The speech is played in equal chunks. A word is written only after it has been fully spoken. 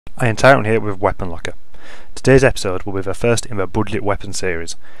I am Tyron here with Weapon Locker. Today's episode will be the first in the budget weapon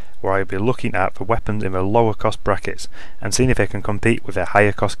series, where I will be looking at the weapons in the lower cost brackets and seeing if they can compete with their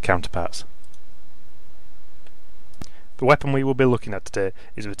higher cost counterparts. The weapon we will be looking at today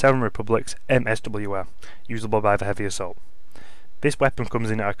is the Terran Republic's MSW-R, usable by the heavy assault. This weapon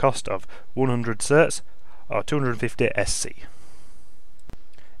comes in at a cost of 100 certs or 250 SC. It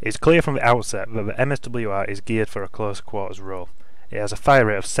is clear from the outset that the MSW-R is geared for a close quarters role. It has a fire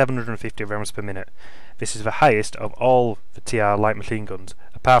rate of 750 rounds per minute. This is the highest of all the TR light machine guns,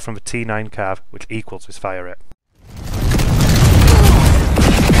 apart from the T9 Cav, which equals this fire rate.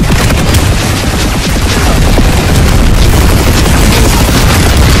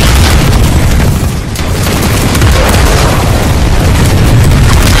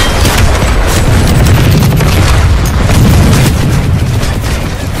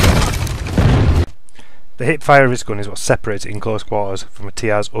 The hip fire of this gun is what separates it in close quarters from the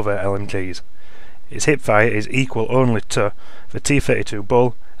TR's other LMGs. Its hip fire is equal only to the T-32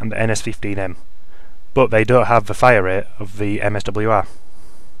 Bull and the NS-15M, but they don't have the fire rate of the MSW-R.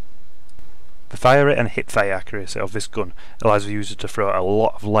 The fire rate and hip fire accuracy of this gun allows the user to throw a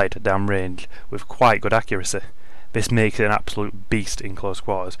lot of lead down range with quite good accuracy. This makes it an absolute beast in close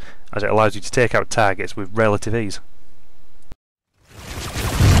quarters, as it allows you to take out targets with relative ease.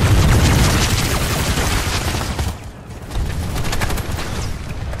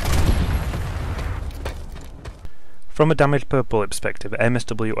 From a damage per bullet perspective, the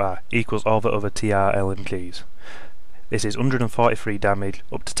MSW-R equals all the other TR LMGs. This is 143 damage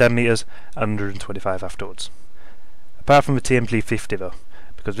up to 10 meters and 125 afterwards. Apart from the TMG-50 though,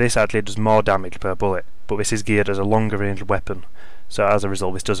 because this actually does more damage per bullet, but this is geared as a longer range weapon, so as a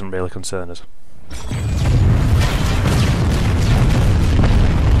result this doesn't really concern us.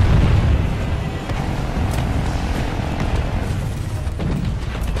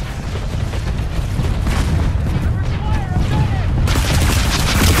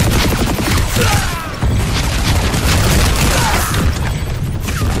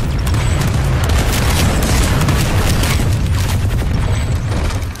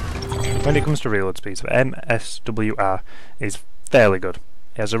 When it comes to reload speeds, the MSW-R is fairly good.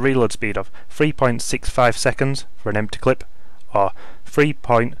 It has a reload speed of 3.65 seconds for an empty clip, or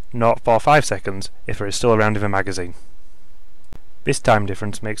 3.045 seconds if there is still a round in the magazine. This time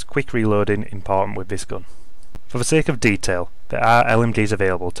difference makes quick reloading important with this gun. For the sake of detail, there are LMGs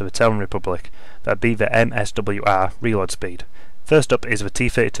available to the Terran Republic that beat the MSW-R reload speed. First up is the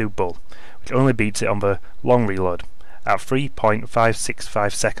T-32 Bull, which only beats it on the long reload at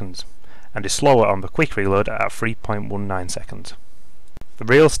 3.565 seconds, and is slower on the quick reload at 3.19 seconds. The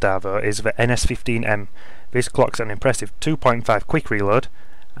real star though is the NS-15M. This clocks an impressive 2.5 quick reload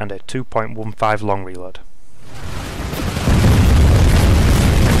and a 2.15 long reload.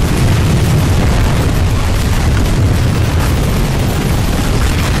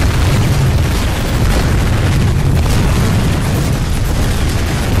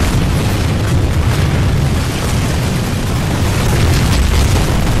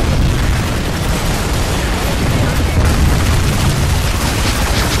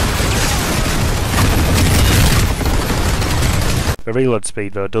 The reload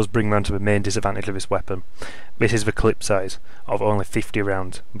speed though does bring round to the main disadvantage of this weapon. This is the clip size of only 50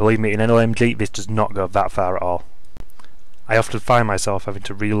 rounds. Believe me, in an LMG this does not go that far at all. I often find myself having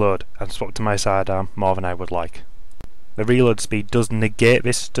to reload and swap to my sidearm more than I would like. The reload speed does negate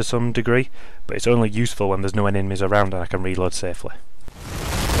this to some degree, but it's only useful when there's no enemies around and I can reload safely.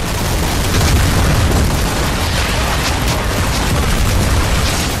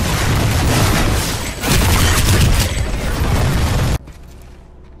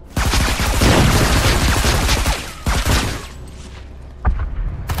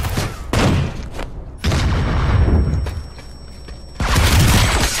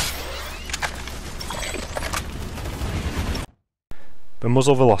 The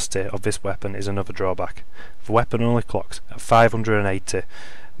muzzle velocity of this weapon is another drawback. The weapon only clocks at 580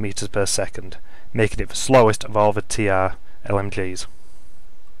 meters per second, making it the slowest of all the TR LMGs.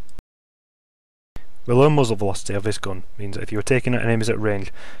 The low muzzle velocity of this gun means that if you are taking out enemies at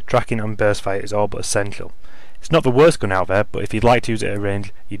range, tracking and burst fire is all but essential. It's not the worst gun out there, but if you'd like to use it at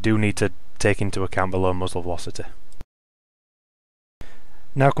range, you do need to take into account the low muzzle velocity.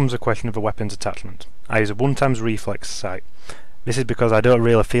 Now comes the question of the weapon's attachment. I use a 1x reflex sight. This is because I don't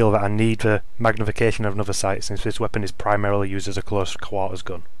really feel that I need the magnification of another sight, since this weapon is primarily used as a close quarters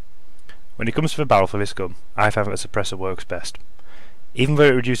gun. When it comes to the barrel for this gun, I find that the suppressor works best. Even though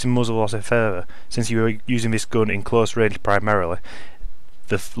it reduces muzzle velocity further, since you are using this gun in close range primarily,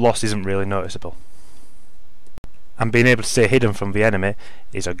 the loss isn't really noticeable. and being able to stay hidden from the enemy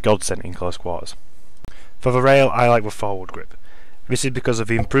is a godsend in close quarters. For the rail, I like the forward grip. This is because of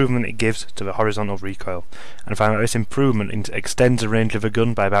the improvement it gives to the horizontal recoil, and I find that this improvement extends the range of the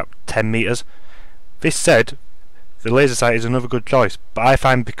gun by about 10 metres. This said, the laser sight is another good choice, but I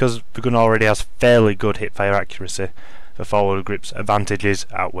find because the gun already has fairly good hip-fire accuracy, the forward grip's advantages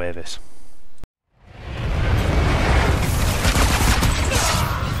outweigh this.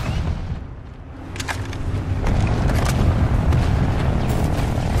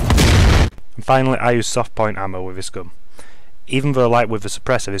 And finally, I use soft point ammo with this gun. Even though like with the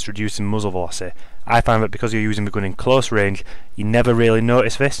suppressor is reducing muzzle velocity, I find that because you're using the gun in close range, you never really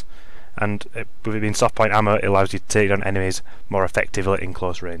notice this, and with it being soft point ammo, it allows you to take down enemies more effectively in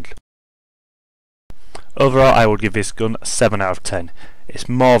close range. Overall, I would give this gun a 7 out of 10. It's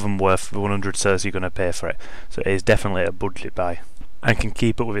more than worth the 100 cents you're going to pay for it, so it is definitely a budget buy, and can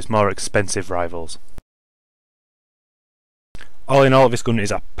keep up with its more expensive rivals. All in all, this gun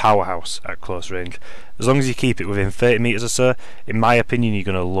is a powerhouse at close range. As long as you keep it within 30 metres or so, in my opinion you're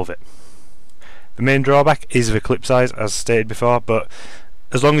going to love it. The main drawback is the clip size, as stated before, but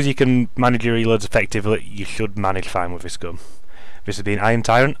as long as you can manage your reloads effectively, you should manage fine with this gun. This has been Iron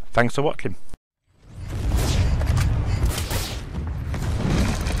Tyrant, thanks for watching.